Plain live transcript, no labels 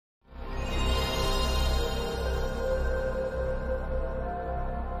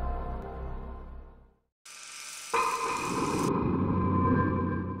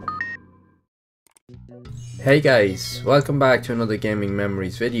Hey guys, welcome back to another Gaming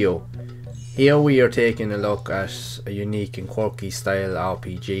Memories video. Here we are taking a look at a unique and quirky style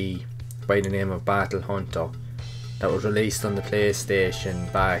RPG by the name of Battle Hunter that was released on the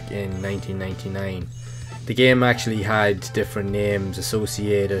PlayStation back in 1999. The game actually had different names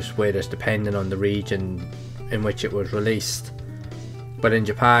associated with it depending on the region in which it was released. But in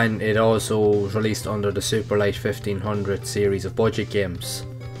Japan it also was released under the Super Light 1500 series of budget games.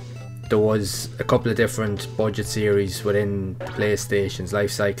 There was a couple of different budget series within the PlayStation's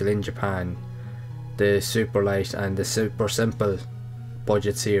life cycle in Japan. The Super Light and the Super Simple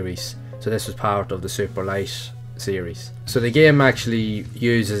budget series. So this was part of the Super Light series. So the game actually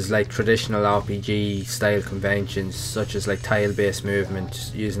uses like traditional RPG style conventions such as like tile based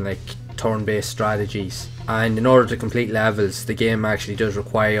movement using like turn based strategies, and in order to complete levels the game actually does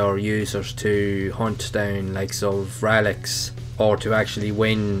require users to hunt down likes of relics or to actually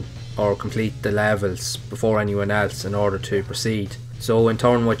win or complete the levels before anyone else in order to proceed. So in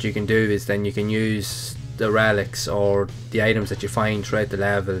turn what you can do is then you can use the relics or the items that you find throughout the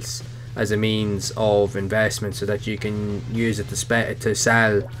levels as a means of investment so that you can use it to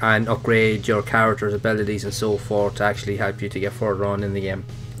sell and upgrade your character's abilities and so forth to actually help you to get further on in the game.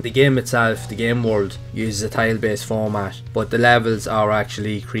 The game itself, the game world, uses a tile based format, but the levels are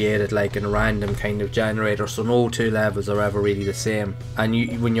actually created like in a random kind of generator, so no two levels are ever really the same. And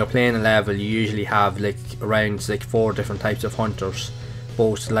when you're playing a level you usually have like around like 4 different types of hunters,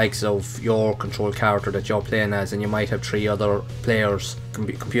 both the likes of your control character that you're playing as, and you might have 3 other players,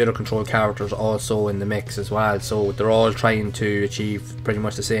 computer controlled characters also in the mix as well, so they're all trying to achieve pretty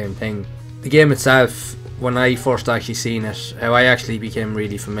much the same thing. The game itself, when I first actually seen it, how I actually became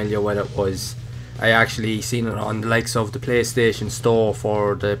really familiar with it was I actually seen it on the likes of the PlayStation store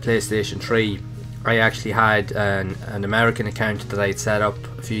for the PlayStation 3. I actually had an American account that I'd set up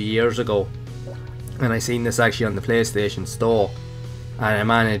a few years ago, and I seen this actually on the PlayStation store, and I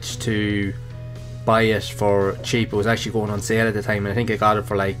managed to buy it for cheap. It was actually going on sale at the time, and I think I got it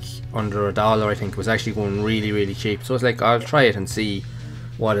for like under $1. I think it was actually going really cheap, so I was like, I'll try it and see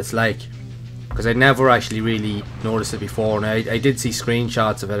what it's like, because I'd never actually really noticed it before. And I did see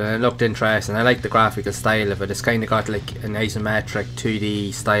screenshots of it and it looked interesting. I like the graphical style of it. It's kind of got like an isometric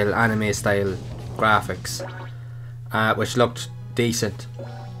 2D style, anime style graphics, which looked decent.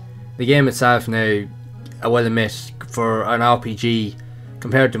 The game itself now, I will admit, for an RPG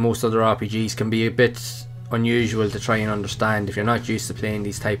compared to most other RPGs, can be a bit unusual to try and understand if you're not used to playing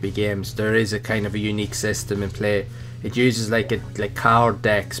these type of games. There is a kind of a unique system in play. It uses like card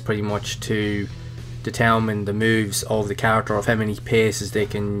decks pretty much to determine the moves of the character, of how many paces they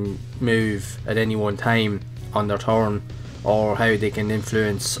can move at any one time on their turn, or how they can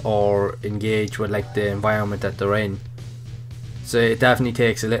influence or engage with like the environment that they're in. So it definitely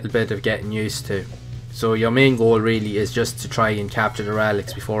takes a little bit of getting used to. So your main goal really is just to try and capture the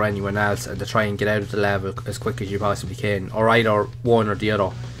relics before anyone else, and to try and get out of the level as quick as you possibly can, or either one or the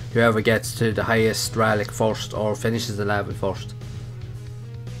other. Whoever gets to the highest relic first or finishes the level first.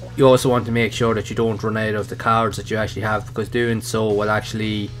 You also want to make sure that you don't run out of the cards that you actually have, because doing so will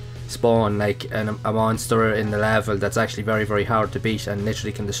actually spawn like a monster in the level that's actually very hard to beat and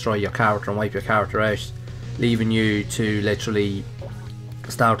literally can destroy your character and wipe your character out, leaving you to literally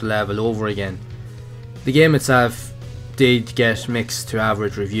start the level over again. The game itself did get mixed to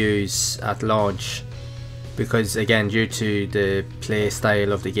average reviews at launch, because again, due to the play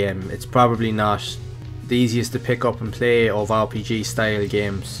style of the game, it's probably not the easiest to pick up and play of RPG style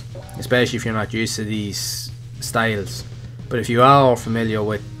games, especially if you're not used to these styles. But if you are familiar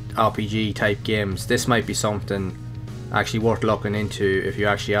with RPG type games, this might be something actually worth looking into if you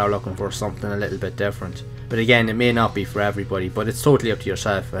actually are looking for something a little bit different. But again, it may not be for everybody, but it's totally up to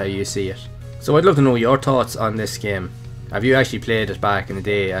yourself how you see it. So I'd love to know your thoughts on this game. Have you actually played it back in the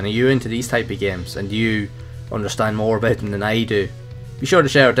day, and are you into these type of games, and do you understand more about them than I do? Be sure to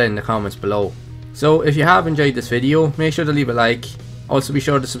share it down in the comments below. So if you have enjoyed this video, make sure to leave a like. Also be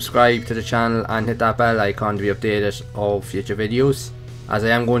sure to subscribe to the channel and hit that bell icon to be updated of future videos, as I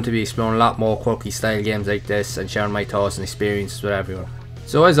am going to be exploring a lot more quirky style games like this and sharing my thoughts and experiences with everyone.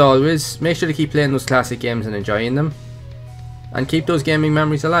 So as always, make sure to keep playing those classic games and enjoying them, and keep those gaming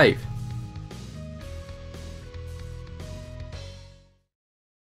memories alive.